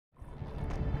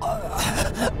The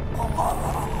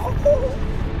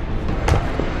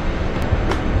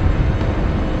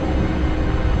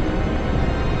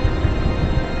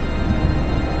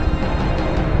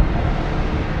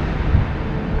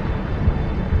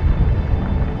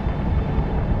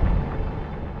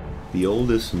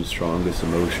oldest and strongest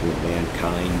emotion of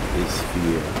mankind is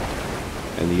fear.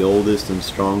 And the oldest and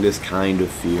strongest kind of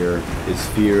fear is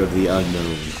fear of the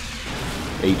unknown.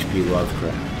 H.P.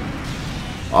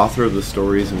 Lovecraft, author of the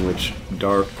stories in which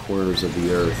dark corners of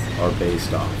the earth are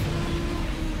based off.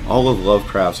 All of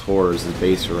Lovecraft's horrors is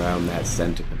based around that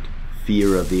sentiment,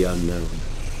 fear of the unknown.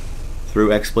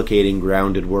 Through explicating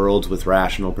grounded worlds with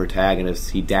rational protagonists,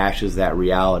 he dashes that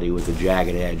reality with a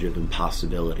jagged edge of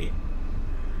impossibility.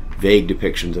 Vague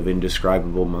depictions of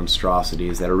indescribable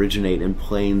monstrosities that originate in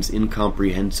planes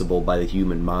incomprehensible by the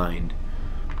human mind.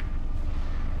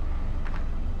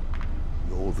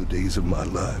 All the days of my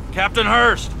life. Captain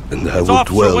Hurst! And I will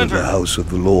dwell in the house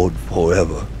of the Lord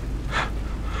forever.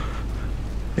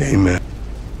 Amen.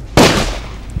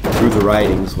 Through the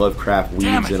writings, Lovecraft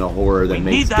weaves in a horror that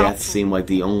makes death seem like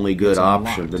the only good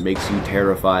option, that makes you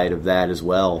terrified of that as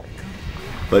well.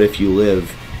 But if you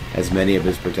live, as many of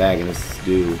his protagonists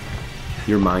do,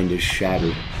 your mind is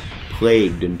shattered,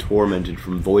 plagued and tormented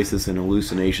from voices and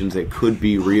hallucinations that could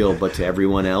be real, but to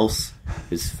everyone else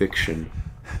is fiction.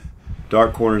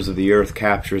 Dark Corners of the Earth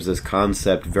captures this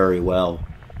concept very well.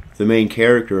 The main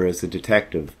character is a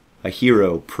detective, a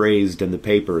hero praised in the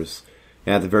papers,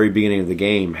 and at the very beginning of the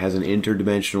game has an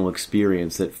interdimensional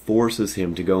experience that forces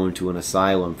him to go into an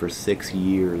asylum for 6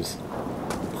 years.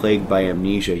 Plagued by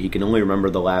amnesia, he can only remember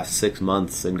the last 6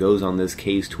 months and goes on this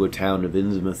case to a town of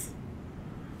Innsmouth.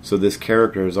 So this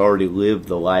character has already lived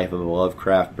the life of a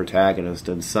Lovecraft protagonist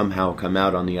and somehow come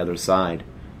out on the other side,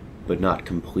 but not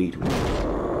completely.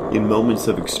 In moments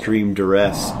of extreme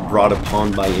duress, brought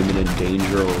upon by imminent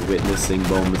danger or witnessing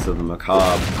moments of the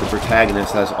macabre, the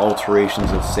protagonist has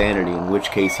alterations of sanity, in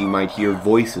which case he might hear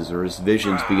voices or his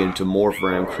visions begin to morph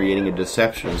around, creating a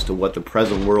deception as to what the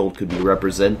present world could be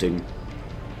representing.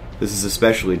 This is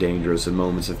especially dangerous in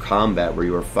moments of combat where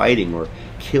you are fighting or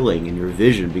killing and your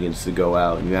vision begins to go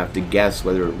out and you have to guess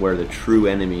where the true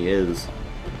enemy is.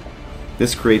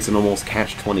 This creates an almost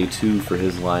catch-22 for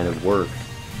his line of work.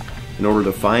 In order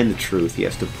to find the truth, he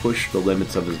has to push the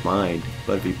limits of his mind,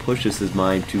 but if he pushes his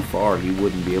mind too far, he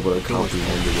wouldn't be able to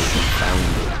comprehend it as he found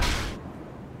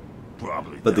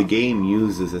it. But the game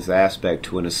uses this aspect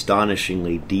to an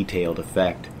astonishingly detailed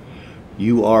effect.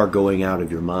 You are going out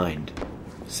of your mind.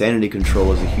 Sanity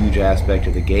control is a huge aspect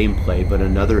of the gameplay, but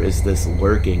another is this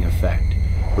lurking effect,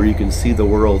 where you can see the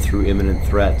world through imminent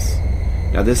threats.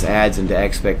 Now this adds into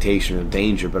expectation of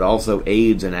danger, but also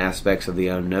aids in aspects of the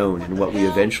unknown, and what we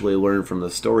eventually learn from the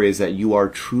story is that you are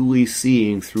truly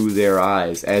seeing through their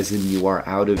eyes, as in you are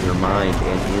out of your mind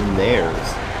and in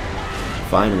theirs.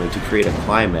 Finally, to create a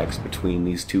climax between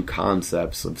these two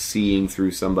concepts of seeing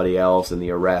through somebody else and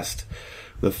the arrest,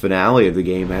 the finale of the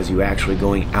game has you actually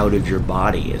going out of your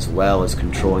body as well as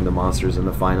controlling the monsters in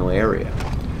the final area.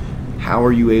 How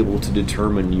are you able to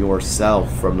determine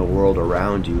yourself from the world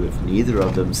around you if neither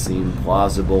of them seem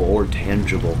plausible or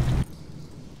tangible?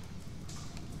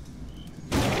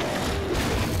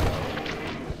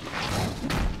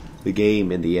 The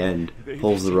game, in the end,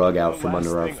 pulls the rug out from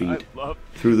under our feet.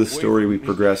 Through the story, we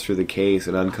progress through the case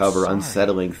and uncover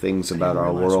unsettling things about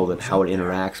our world and how it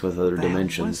interacts with other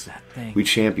dimensions. We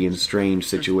champion strange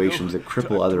situations that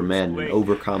cripple other men and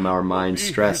overcome our mind's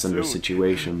stress under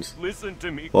situations.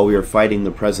 While we are fighting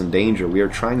the present danger, we are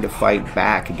trying to fight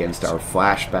back against our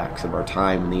flashbacks of our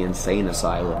time in the insane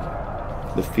asylum.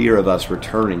 The fear of us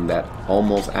returning that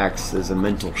almost acts as a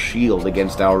mental shield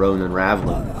against our own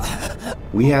unraveling.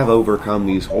 We have overcome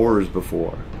these horrors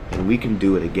before, and we can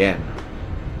do it again.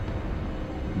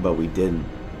 But we didn't.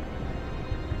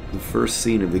 The first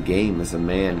scene of the game is a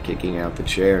man kicking out the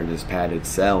chair in his padded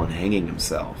cell and hanging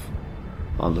himself.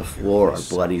 On the floor are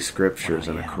bloody scriptures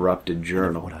and a corrupted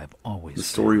journal. The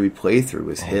story we play through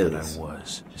is his.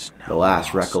 The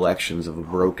last recollections of a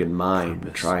broken mind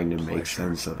trying to make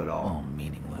sense of it all.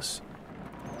 Meaningless.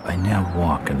 I now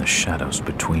walk in the shadows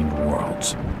between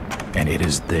worlds, and it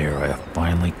is there I have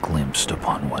finally glimpsed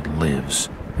upon what lives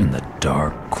in the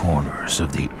dark corners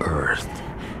of the earth.